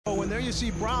there you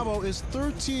see Bravo is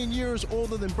 13 years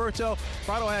older than Berto.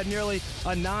 Berto had nearly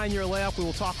a 9-year layoff. We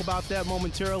will talk about that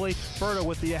momentarily. Berto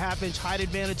with the half-inch height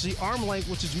advantage, the arm length,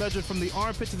 which is measured from the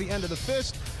armpit to the end of the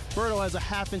fist. Berto has a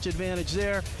half-inch advantage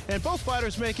there, and both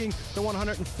fighters making the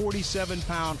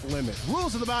 147-pound limit.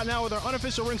 Rules of the bout now with our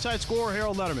unofficial ringside scorer,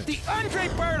 Harold Letterman. The Andre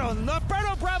Berto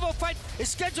Norberto Bravo fight is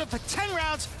scheduled for 10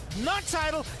 rounds,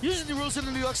 non-title, using the rules of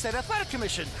the New York State Athletic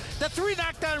Commission. The 3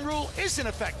 knockdown rule is in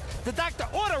effect. The doctor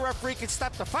or the referee can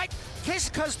stop the fight. Case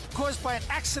caused by an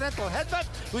accidental headbutt,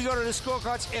 we go to the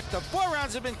scorecards if the 4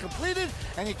 rounds have been completed,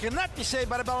 and you cannot be saved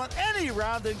by the bell in any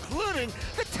round, including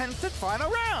the 10th and final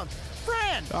round.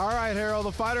 Fran. All right, Harold,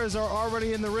 the fighters are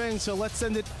already in the ring, so let's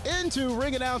send it into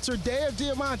ring announcer Dave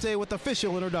Diamante with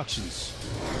official introductions.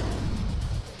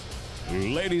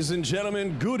 Ladies and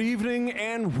gentlemen, good evening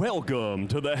and welcome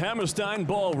to the Hammerstein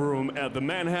Ballroom at the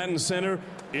Manhattan Center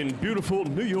in beautiful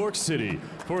New York City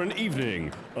for an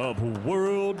evening of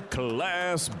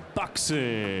world-class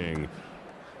boxing.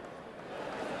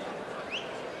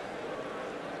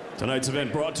 Tonight's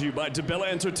event brought to you by DeBella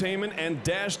Entertainment and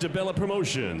Dash DeBella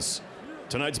Promotions.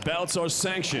 Tonight's bouts are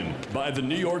sanctioned by the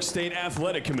New York State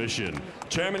Athletic Commission.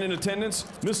 Chairman in attendance,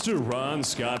 Mr. Ron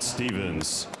Scott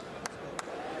Stevens.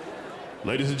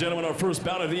 Ladies and gentlemen, our first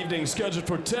bout of the evening scheduled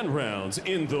for 10 rounds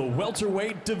in the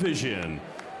welterweight division.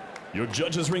 Your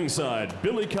judges ringside,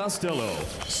 Billy Costello,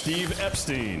 Steve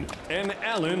Epstein, and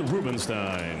Alan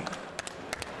Rubenstein.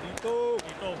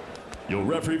 Your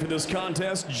referee for this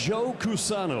contest, Joe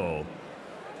Cusano.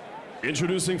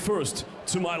 Introducing first,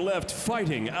 to my left,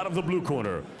 fighting out of the blue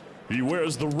corner. He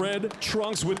wears the red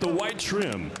trunks with the white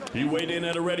trim. He weighed in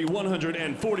at a ready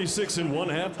 146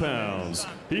 1/2 pounds.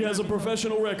 He has a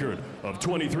professional record of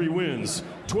 23 wins,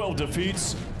 12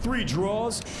 defeats, 3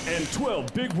 draws, and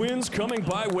 12 big wins coming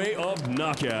by way of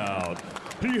knockout.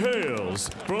 He hails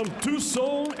from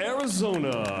Tucson,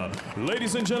 Arizona.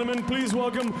 Ladies and gentlemen, please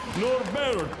welcome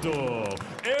Norberto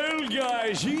El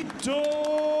Gallito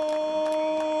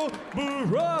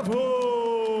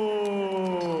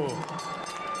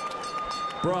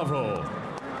Bravo.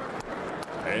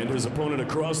 And his opponent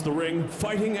across the ring,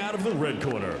 fighting out of the red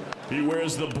corner. He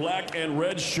wears the black and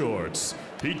red shorts.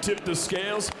 He tipped the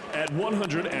scales at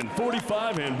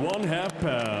 145 1/2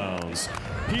 pounds.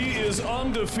 He is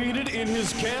undefeated in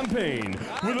his campaign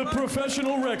with a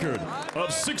professional record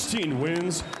of 16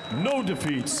 wins, no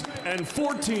defeats, and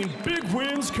 14 big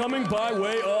wins coming by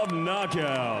way of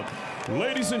knockout.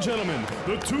 Ladies and gentlemen,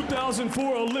 the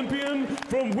 2004 Olympian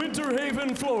from Winter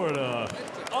Haven, Florida,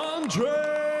 Andre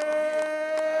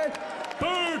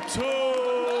Berto.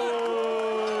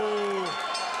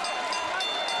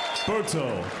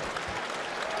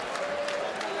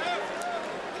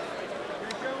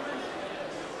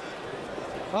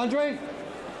 Andre?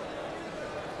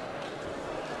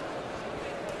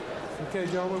 Okay,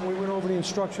 gentlemen, we went over the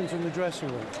instructions in the dressing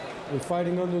room. We're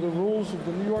fighting under the rules of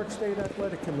the New York State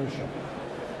Athletic Commission.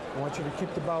 I want you to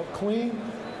keep the bout clean,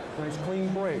 nice clean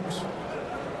breaks.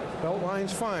 Belt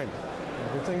line's fine.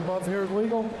 Everything above here is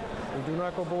legal. We do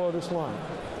not go below this line.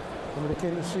 I'm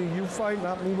looking to see you fight,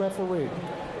 not me referee.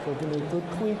 So give me a good,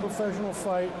 clean, professional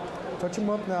fight. Touch him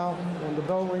up now. When the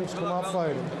bell rings, come out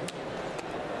fighting.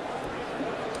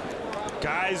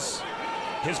 Guys,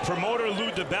 his promoter, Lou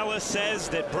DeBella, says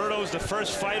that Berto's the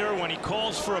first fighter. When he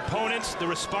calls for opponents, the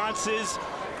response is,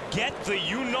 get the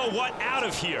you-know-what out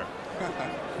of here.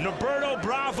 Norberto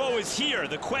Bravo is here.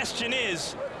 The question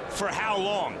is, for how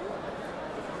long?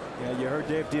 Yeah, you heard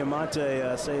Dave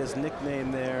Diamante say his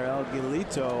nickname there, El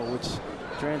Gallito, which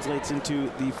translates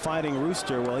into the Fighting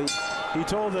Rooster. Well, he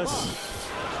told us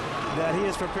that he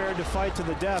is prepared to fight to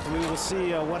the death. We will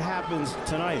see what happens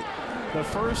tonight. The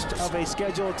first of a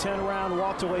scheduled 10-round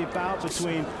welterweight bout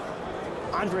between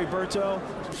Andre Berto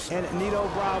and Nito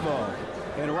Bravo.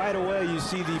 And right away, you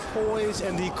see the poise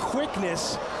and the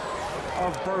quickness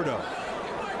of Berto.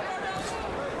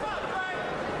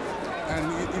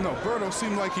 And, you know, Berto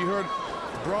seemed like he heard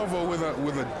Bravo with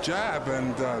a jab,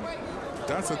 and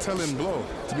that's a telling blow,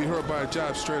 to be hurt by a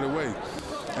jab straight away.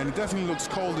 And it definitely looks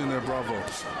cold in there, Bravo.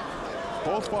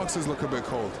 Both boxes look a bit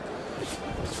cold.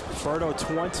 Berto,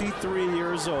 23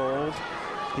 years old.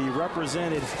 He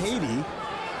represented Haiti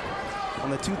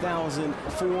on the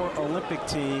 2004 Olympic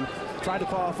team. Tried to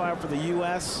qualify for the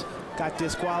U.S., got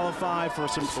disqualified for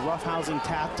some roughhousing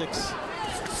tactics.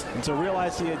 And so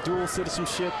realized he had dual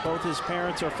citizenship. Both his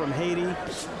parents are from Haiti.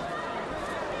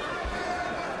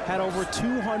 Had over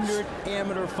 200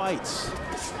 amateur fights.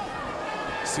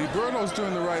 See, Berto's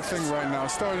doing the right thing right now,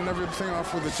 starting everything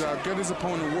off with a jab, get his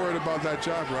opponent worried about that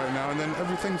jab right now, and then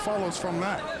everything follows from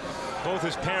that. Both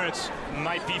his parents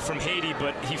might be from Haiti,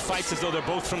 but he fights as though they're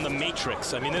both from the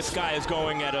Matrix. I mean, this guy is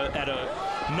going at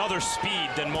another speed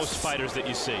than most fighters that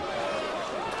you see.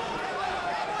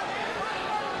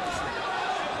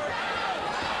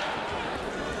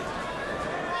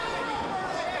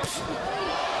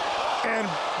 And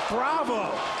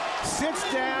Bravo sits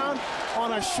down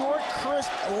on a short,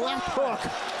 crisp left hook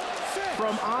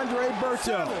from Andre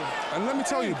Berto. And let me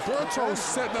tell you, Berto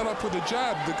set that up with a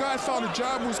jab. The guy thought a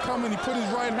jab was coming. He put his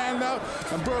right hand out,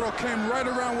 and Berto came right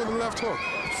around with a left hook.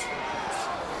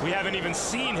 We haven't even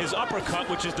seen his uppercut,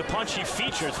 which is the punch he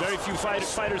features. Very few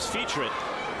fighters feature it.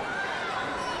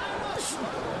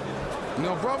 You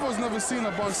know, Bravo's never seen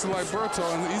a boxer like Berto,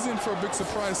 and he's in for a big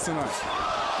surprise tonight.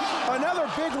 Another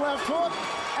big left hook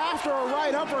after a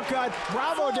right uppercut.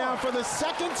 Bravo down for the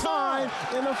second time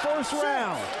in the first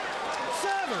round.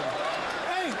 7,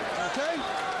 8, okay?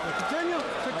 Now continue,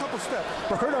 take a couple steps.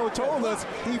 Berto told us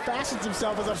he fashions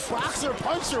himself as a boxer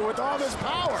puncher with all this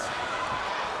power.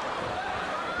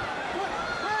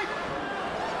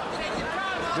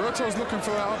 Berto's looking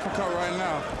for that uppercut right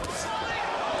now.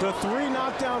 The 3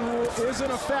 knockdown rule is in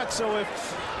effect, so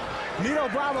if Nito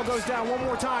Bravo goes down one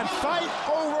more time, fight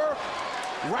over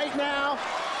right now.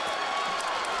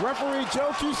 Referee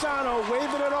Joe Cusano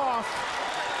waving it off.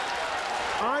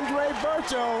 Andre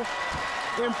Berto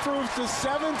improves to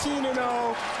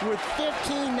 17-0 with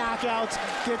 15 knockouts,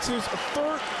 gets his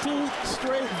 13th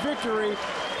straight victory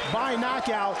by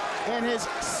knockout, and his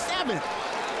 7th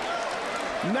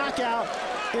knockout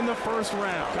in the first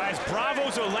round. Guys,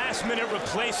 Bravo's a last-minute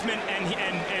replacement,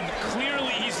 and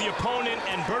clearly he's the opponent,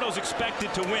 and Berto's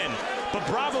expected to win. But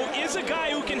Bravo is a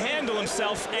guy who can handle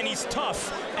himself, and he's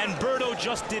tough, and Berto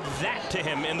just did that to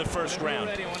him in the first round.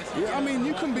 Yeah, I mean,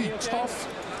 you can be tough,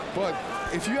 but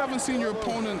if you haven't seen your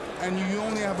opponent and you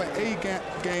only have an A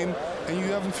game and you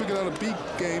haven't figured out a B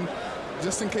game,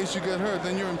 just in case you get hurt,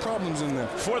 then you're in problems in there.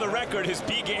 For the record, his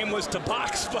B game was to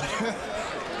box, but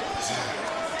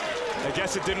I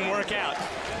guess it didn't work out.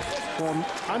 Well,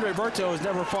 Andre Berto has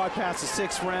never fought past the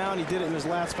 6th round. He did it in his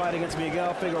last fight against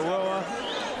Miguel Figueroa.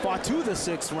 Fought to the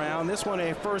 6th round. This one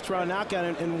a first-round knockout.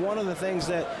 And one of the things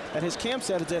that his camp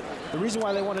said is that the reason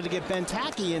why they wanted to get Ben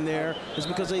Taki in there is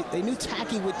because they knew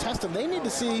Taki would test him. They need to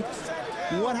see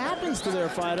what happens to their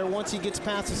fighter once he gets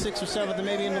past the 6th or 7th and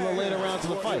maybe into the later rounds of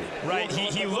the fight. Right,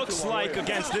 he looks like,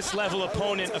 against this level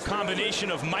opponent, a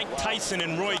combination of Mike Tyson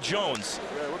and Roy Jones.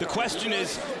 The question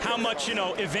is, how much,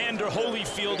 Evander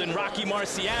Holyfield and Rocky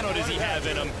Marciano does he have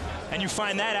in him? And you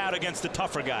find that out against the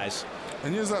tougher guys.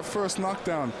 And here's that first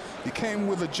knockdown. He came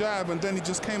with a jab, and then he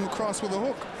just came across with a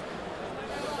hook.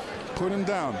 Put him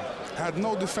down. Had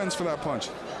no defense for that punch.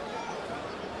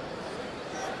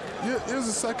 Here's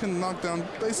the second knockdown,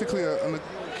 basically an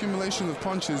accumulation of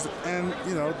punches, and,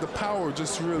 the power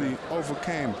just really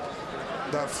overcame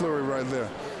that flurry right there.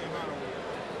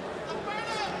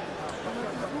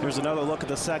 Here's another look at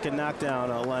the second knockdown,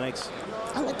 Lennox.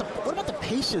 What about the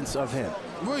patience of him?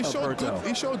 Well,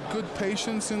 he showed good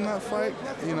patience in that fight.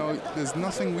 There's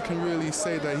nothing we can really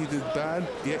say that he did bad.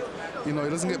 He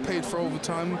doesn't get paid for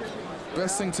overtime.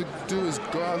 Best thing to do is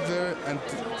go out there and,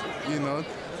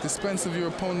 dispense of your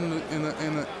opponent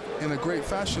in a great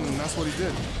fashion, and that's what he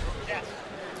did.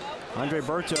 Andre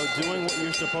Berto doing what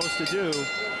you're supposed to do.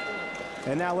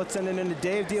 And now let's send it into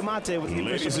Dave Diamante with the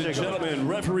Ladies and gentlemen,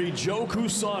 referee Joe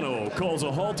Cusano calls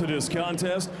a halt to this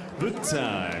contest. The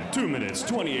time, 2 minutes,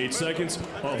 28 seconds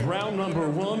of round number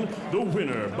 1. The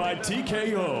winner by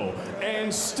TKO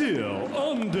and still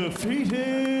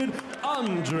undefeated,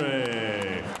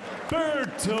 Andre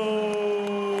Berto.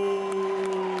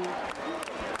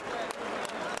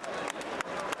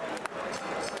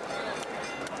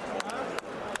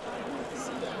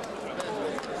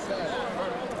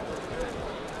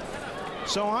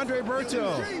 So Andre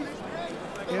Berto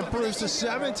improves to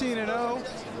 17-0.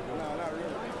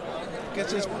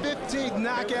 Gets his 15th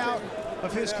knockout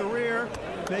of his career,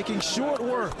 making short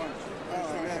work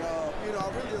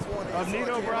of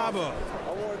Nito Bravo.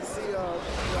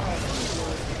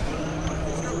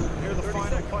 Here are the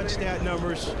final punch stat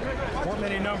numbers. Weren't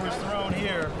many numbers thrown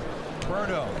here.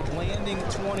 Berto landing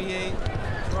 28,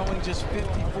 throwing just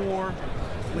 54,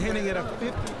 landing at a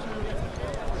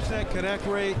 52% connect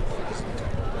rate.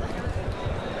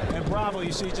 And Bravo,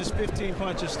 you see just 15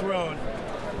 punches thrown.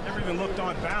 Never even looked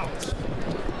on balance.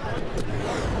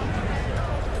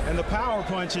 And the power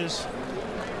punches,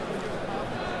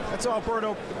 that's all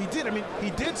Berto, he did. I mean, he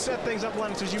did set things up,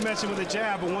 Lennox, as you mentioned, with a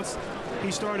jab, but once he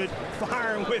started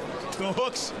firing with the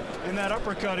hooks and that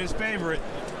uppercut, his favorite,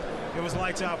 it was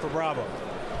lights out for Bravo.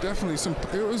 definitely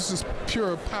it was just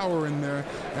pure power in there,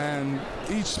 and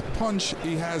each punch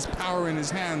he has power in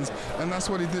his hands, and that's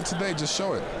what he did today, just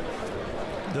show it.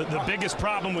 The biggest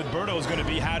problem with Berto is going to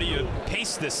be, how do you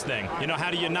pace this thing? You know, how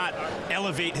do you not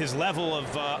elevate his level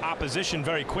of opposition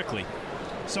very quickly?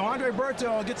 So Andre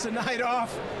Berto gets the night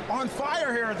off on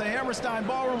fire here at the Hammerstein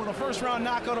Ballroom with a first-round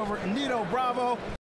knockout over Nito. Bravo.